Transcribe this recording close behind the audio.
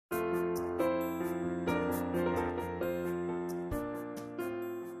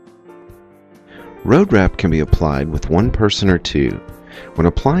Road wrap can be applied with one person or two. When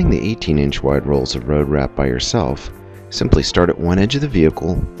applying the 18-inch wide rolls of road wrap by yourself, simply start at one edge of the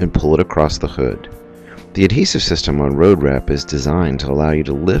vehicle and pull it across the hood. The adhesive system on road wrap is designed to allow you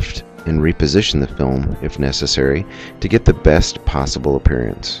to lift and reposition the film if necessary to get the best possible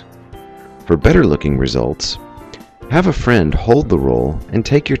appearance. For better looking results, have a friend hold the roll and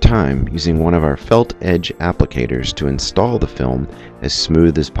take your time using one of our felt edge applicators to install the film as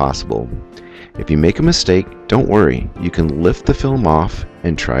smooth as possible. If you make a mistake, don't worry, you can lift the film off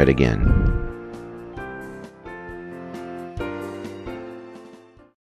and try it again.